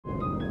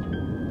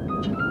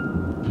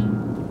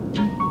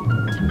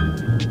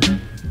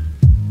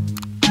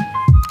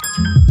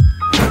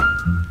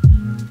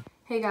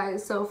Hey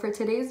guys, so for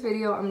today's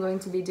video I'm going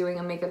to be doing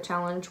a makeup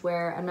challenge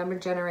where a number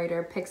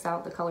generator picks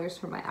out the colors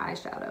for my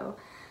eyeshadow.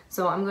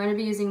 So I'm going to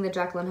be using the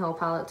Jaclyn Hill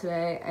palette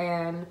today,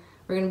 and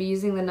we're going to be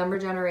using the number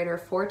generator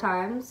 4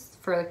 times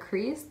for the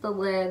crease, the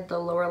lid, the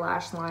lower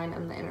lash line,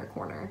 and the inner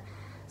corner.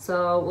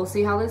 So we'll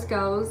see how this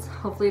goes.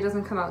 Hopefully it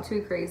doesn't come out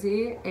too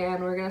crazy,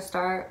 and we're going to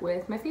start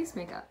with my face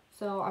makeup.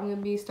 So I'm going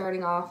to be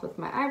starting off with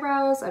my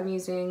eyebrows. I'm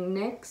using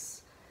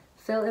NYX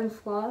Fill and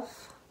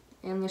Fluff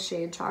in the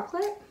shade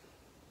Chocolate.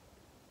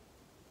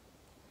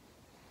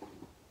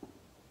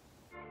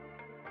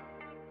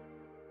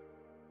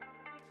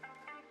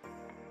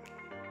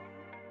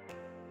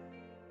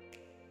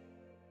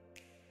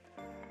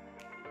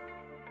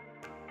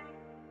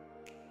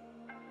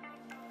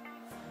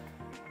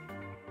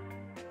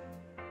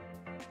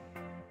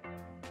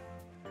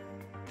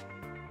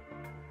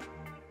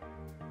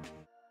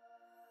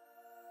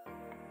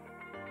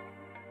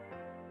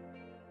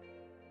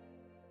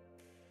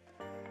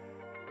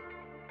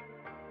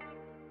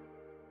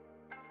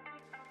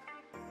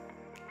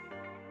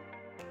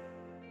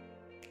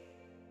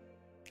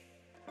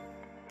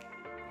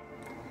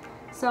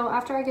 So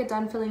after I get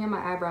done filling in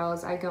my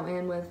eyebrows, I go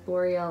in with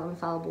L'Oreal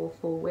Infallible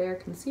Full Wear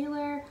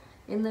Concealer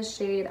in the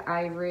shade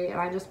Ivory,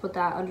 and I just put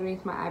that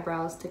underneath my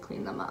eyebrows to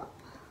clean them up.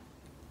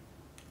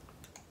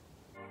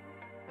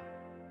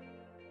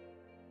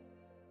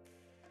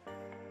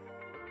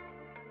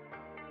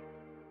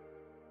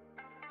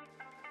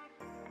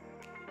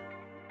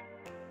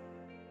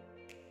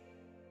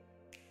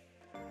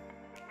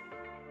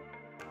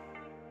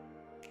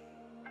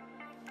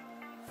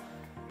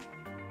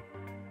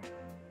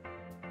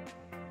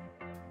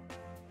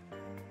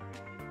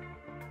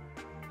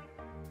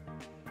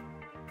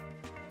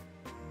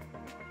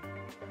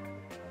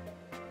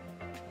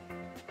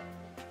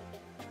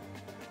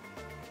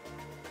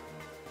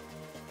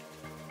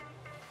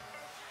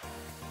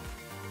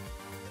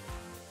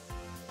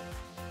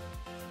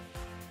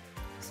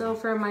 So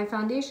for my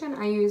foundation,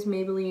 I use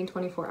Maybelline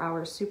 24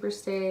 Hour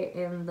SuperStay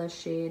in the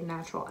shade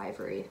Natural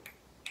Ivory.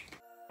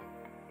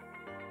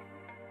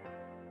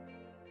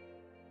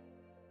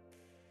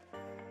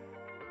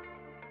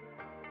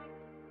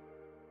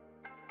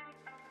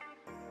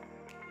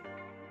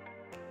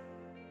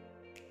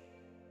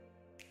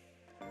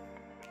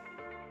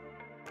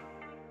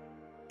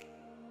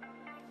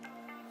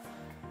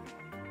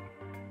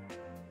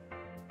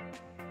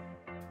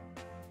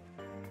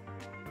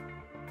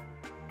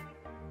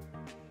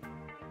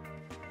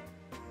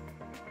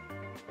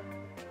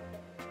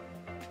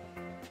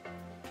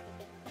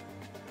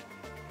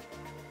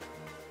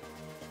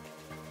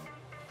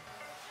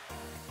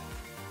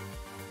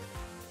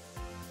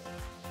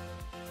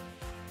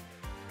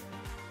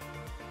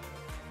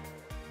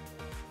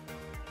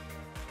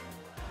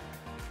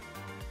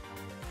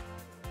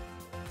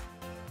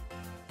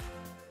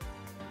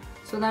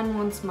 So then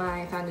once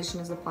my foundation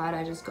is applied,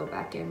 I just go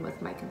back in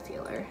with my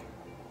concealer.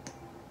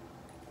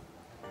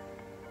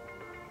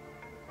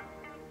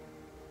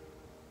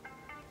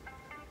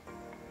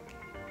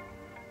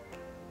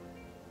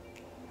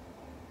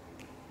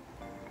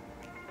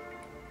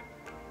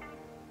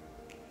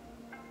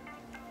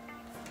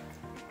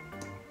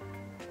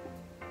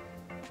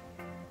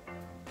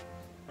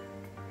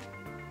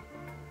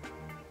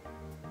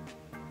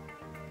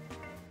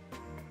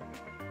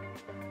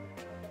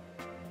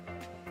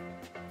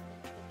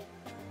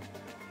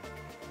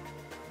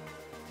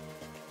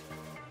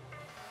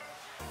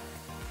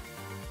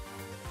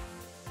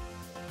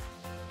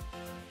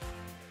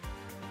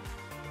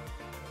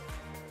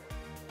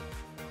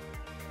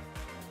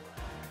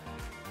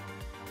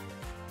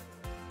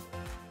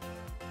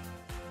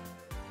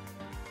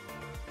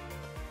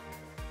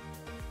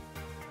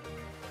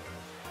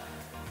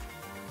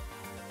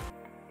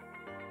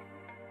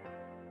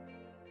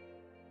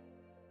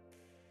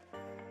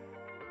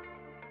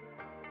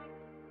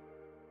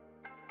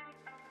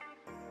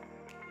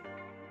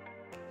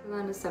 And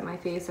then to set my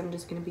face, I'm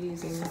just going to be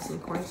using some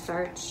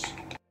cornstarch.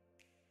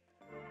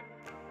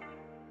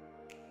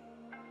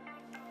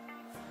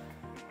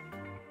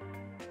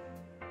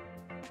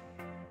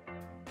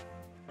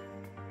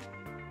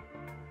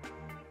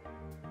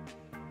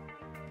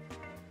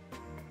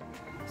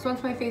 So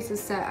once my face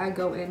is set, I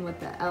go in with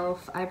the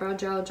e.l.f. eyebrow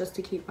gel just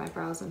to keep my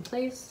brows in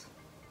place.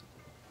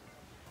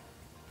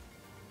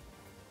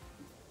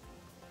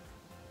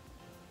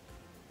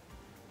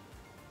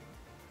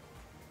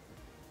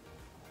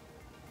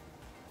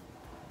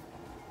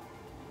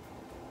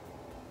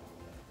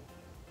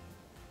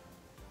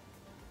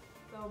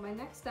 So my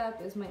next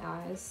step is my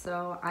eyes.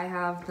 So I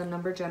have the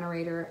number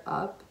generator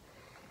up,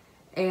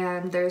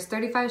 and there's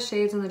 35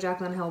 shades in the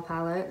Jaclyn Hill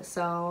palette.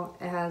 So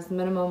it has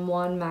minimum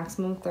 1,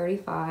 maximum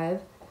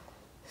 35.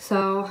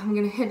 So I'm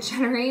gonna hit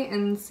generate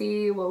and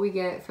see what we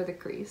get for the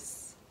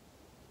crease.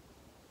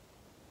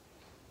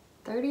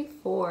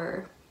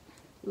 34.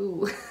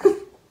 Ooh.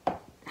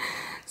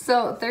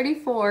 So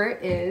 34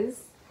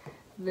 is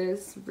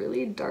this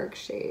really dark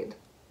shade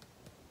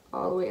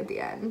all the way at the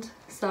end.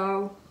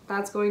 So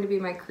that's going to be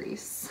my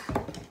crease.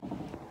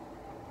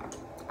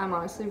 I'm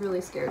honestly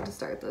really scared to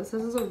start this.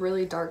 This is a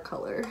really dark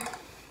color.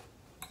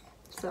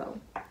 So,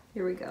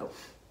 here we go.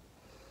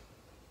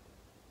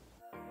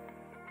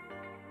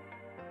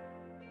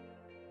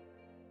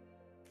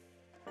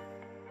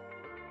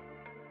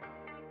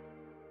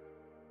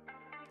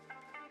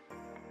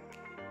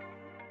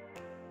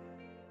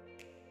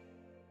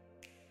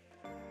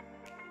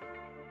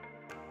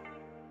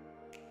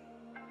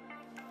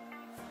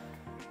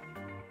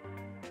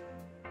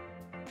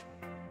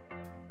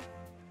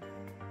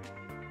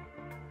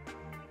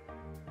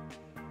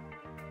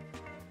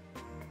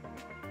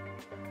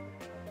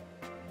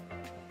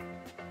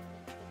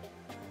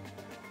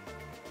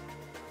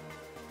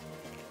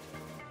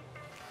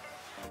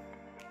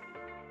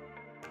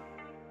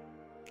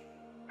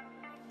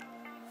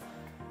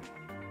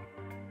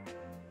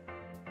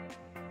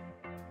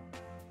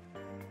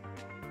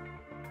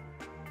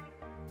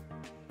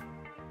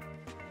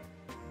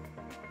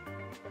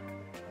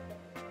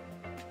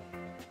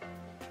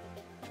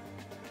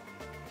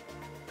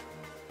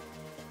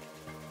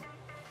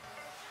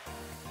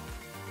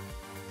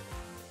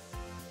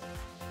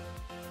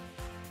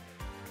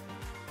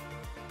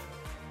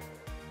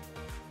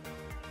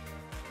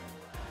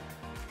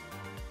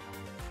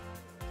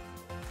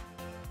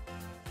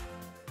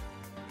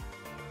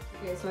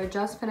 Okay, so I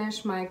just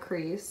finished my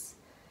crease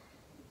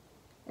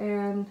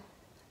and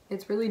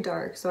it's really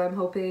dark, so I'm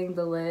hoping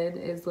the lid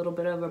is a little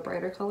bit of a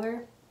brighter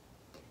color.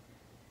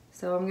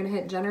 So I'm gonna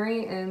hit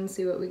generate and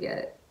see what we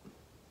get.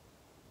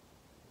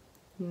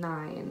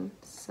 9.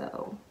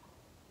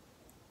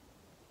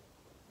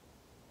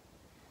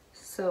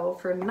 So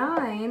for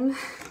 9,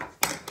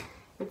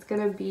 it's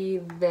gonna be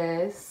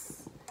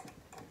this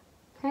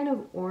kind of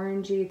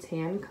orangey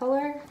tan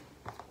color.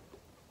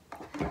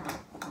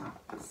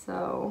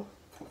 So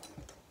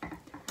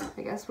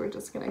I guess we're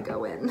just gonna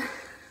go in.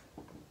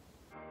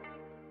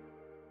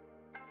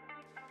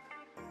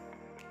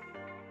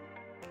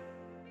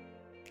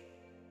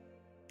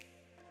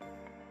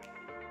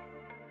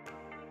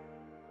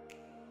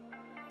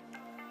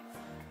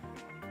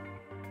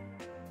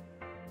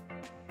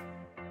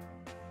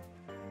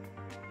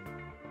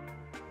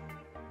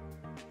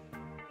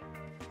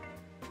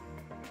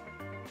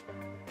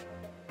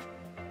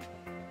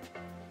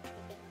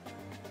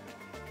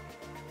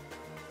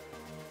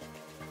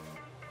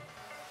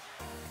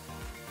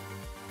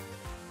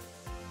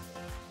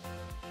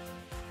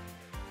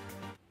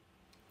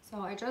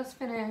 So I just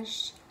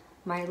finished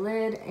my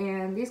lid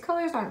and these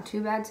colors aren't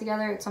too bad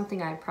together. It's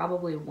something I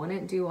probably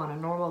wouldn't do on a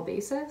normal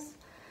basis,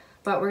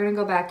 but we're gonna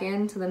go back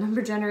into the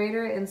number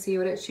generator and see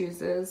what it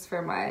chooses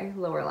for my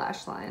lower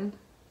lash line.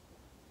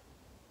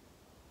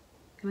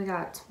 And we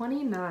got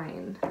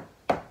 29.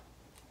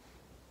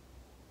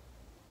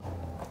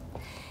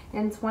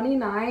 And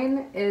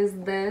 29 is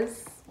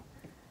this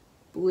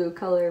blue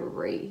color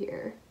right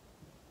here.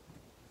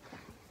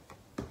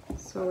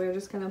 So we're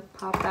just gonna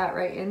pop that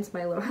right into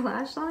my lower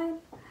lash line.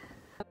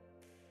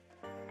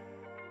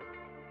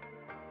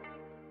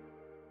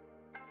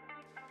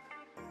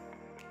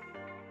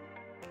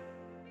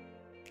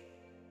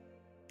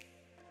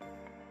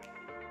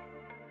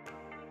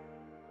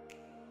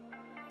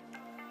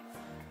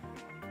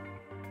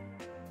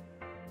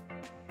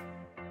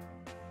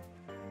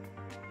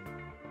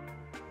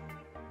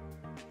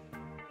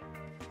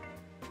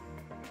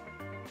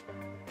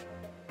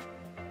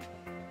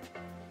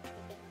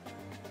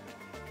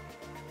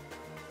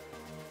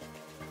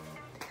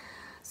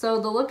 So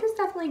the look is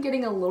definitely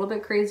getting a little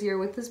bit crazier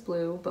with this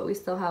blue, but we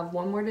still have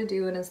one more to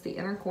do and it's the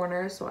inner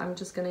corner. So I'm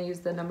just gonna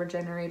use the number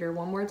generator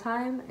one more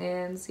time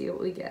and see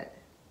what we get.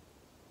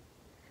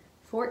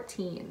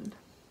 14.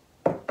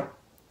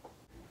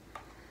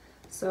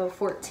 So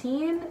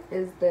 14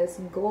 is this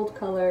gold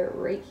color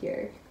right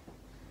here.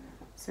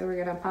 So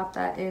we're gonna pop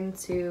that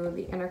into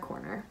the inner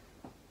corner.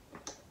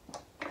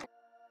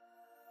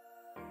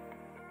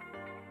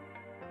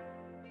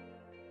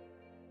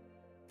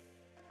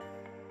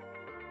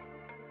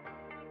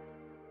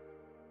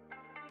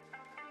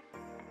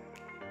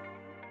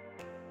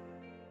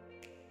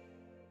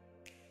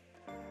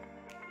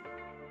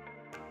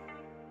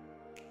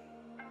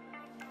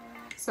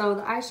 So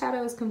the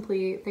eyeshadow is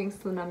complete thanks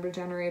to the number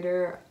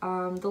generator.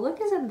 The look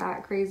isn't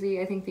that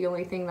crazy. I think the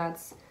only thing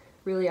that's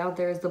really out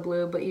there is the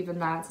blue, but even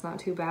that's not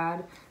too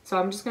bad. So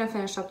I'm just gonna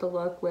finish up the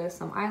look with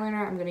some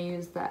eyeliner. I'm gonna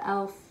use the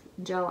e.l.f.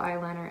 gel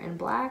eyeliner in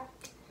black.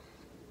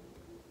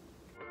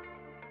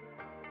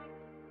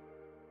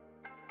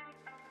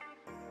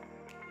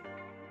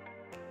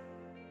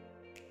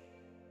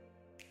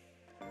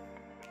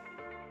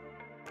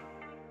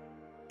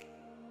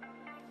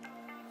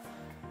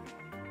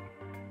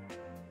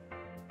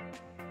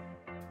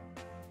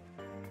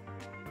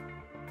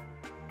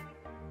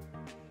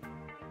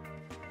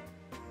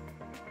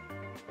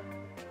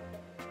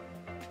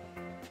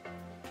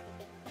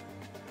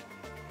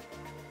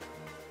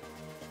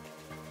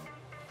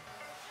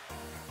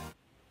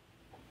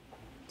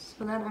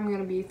 So then I'm going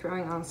to be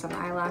throwing on some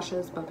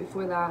eyelashes, but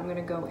before that I'm going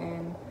to go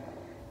in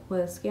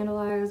with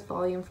Scandaleyes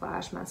Volume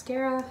Flash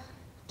Mascara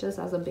just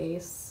as a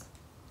base.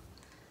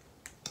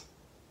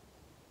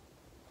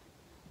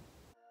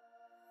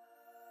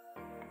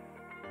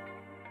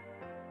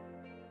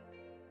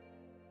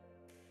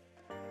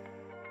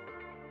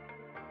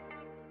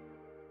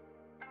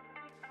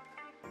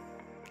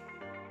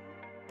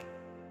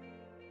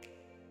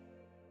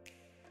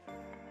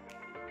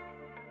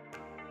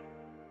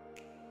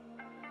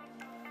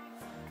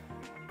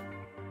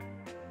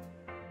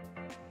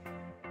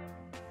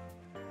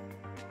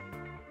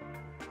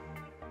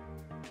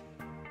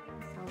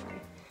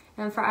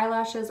 And for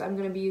eyelashes, I'm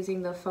going to be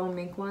using the Faux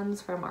Mink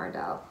ones from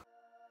Ardell.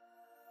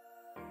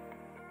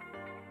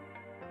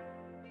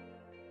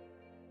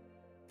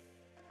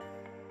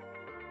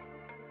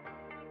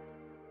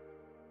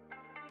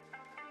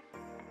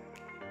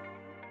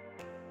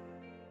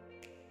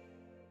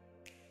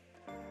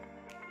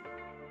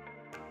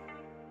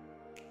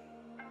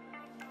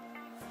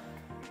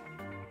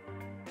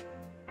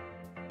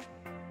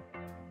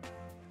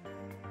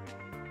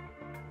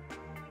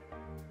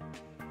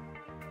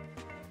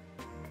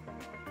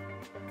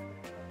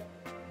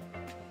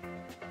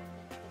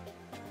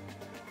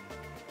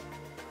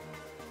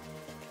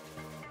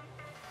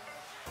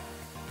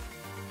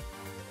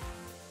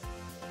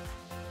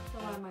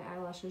 While my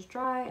eyelashes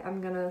dry,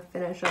 I'm gonna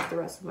finish up the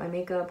rest of my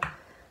makeup.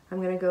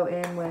 I'm gonna go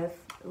in with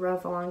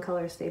Revlon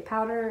Color Stay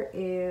Powder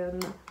in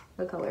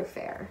the color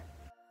Fair.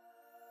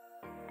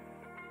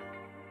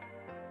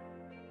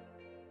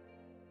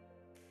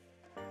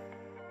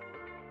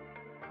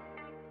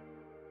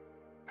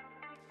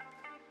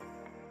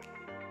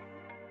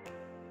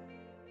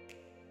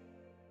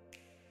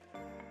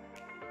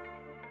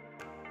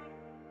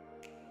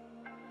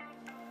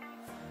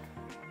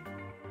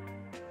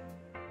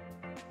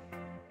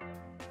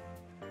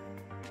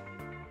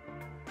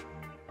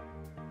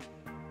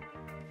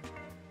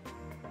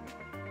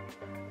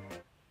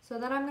 So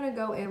then I'm going to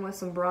go in with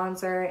some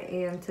bronzer,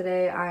 and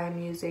today I am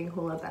using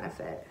Hoola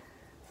Benefit.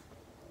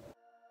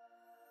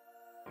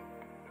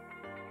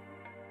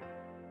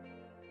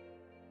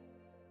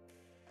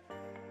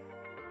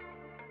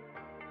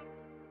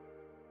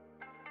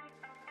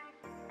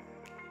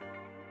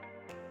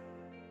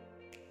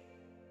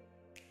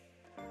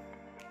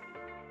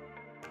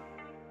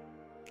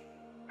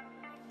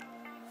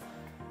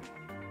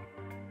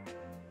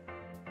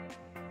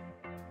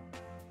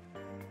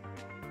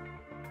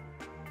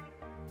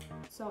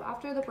 So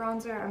after the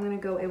bronzer, I'm going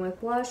to go in with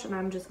blush, and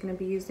I'm just going to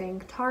be using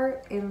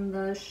Tarte in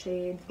the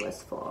shade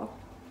Blissful.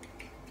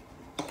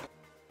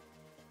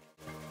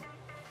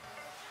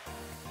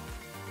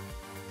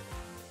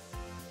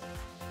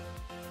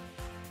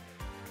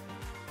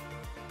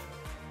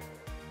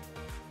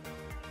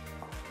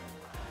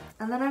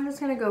 And then I'm just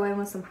going to go in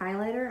with some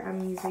highlighter.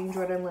 I'm using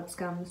Jordan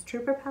Lipscombe's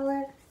Trooper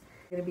palette.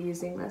 I'm going to be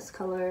using this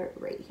color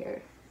right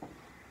here.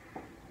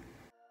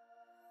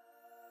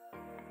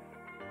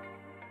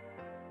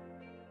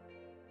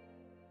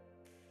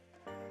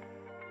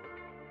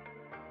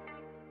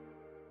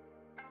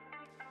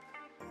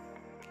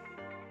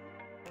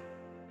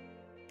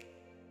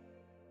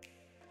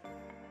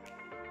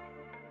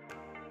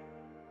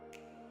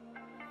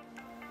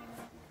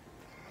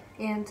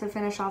 And to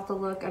finish off the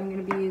look, I'm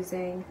going to be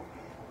using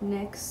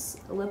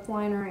NYX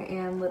Lipliner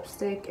and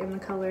Lipstick in the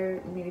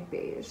color Nude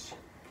Beige.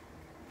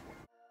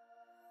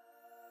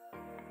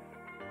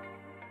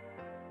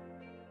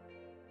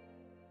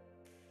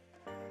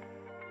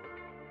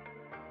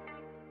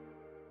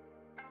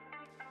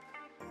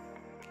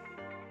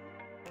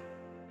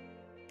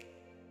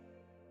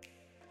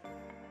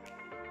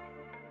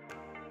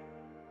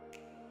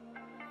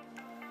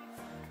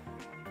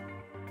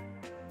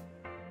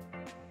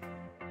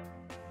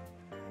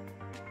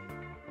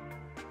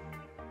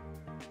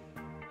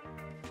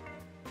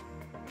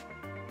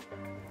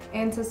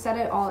 And to set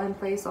it all in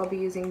place, I'll be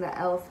using the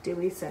e.l.f.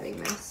 Dewy Setting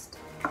Mist.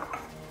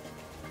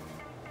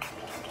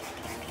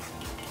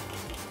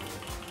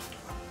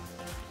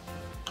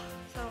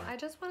 So I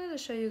just wanted to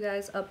show you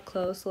guys up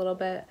close a little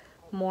bit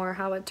more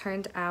how it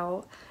turned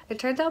out. It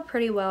turned out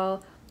pretty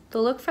well. The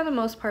look for the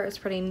most part is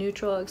pretty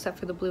neutral except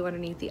for the blue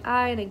underneath the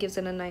eye, and it gives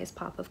it a nice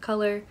pop of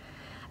color.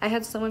 I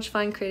had so much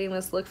fun creating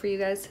this look for you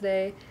guys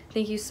today.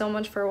 Thank you so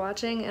much for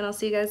watching, and I'll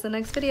see you guys in the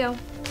next video.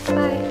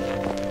 Bye!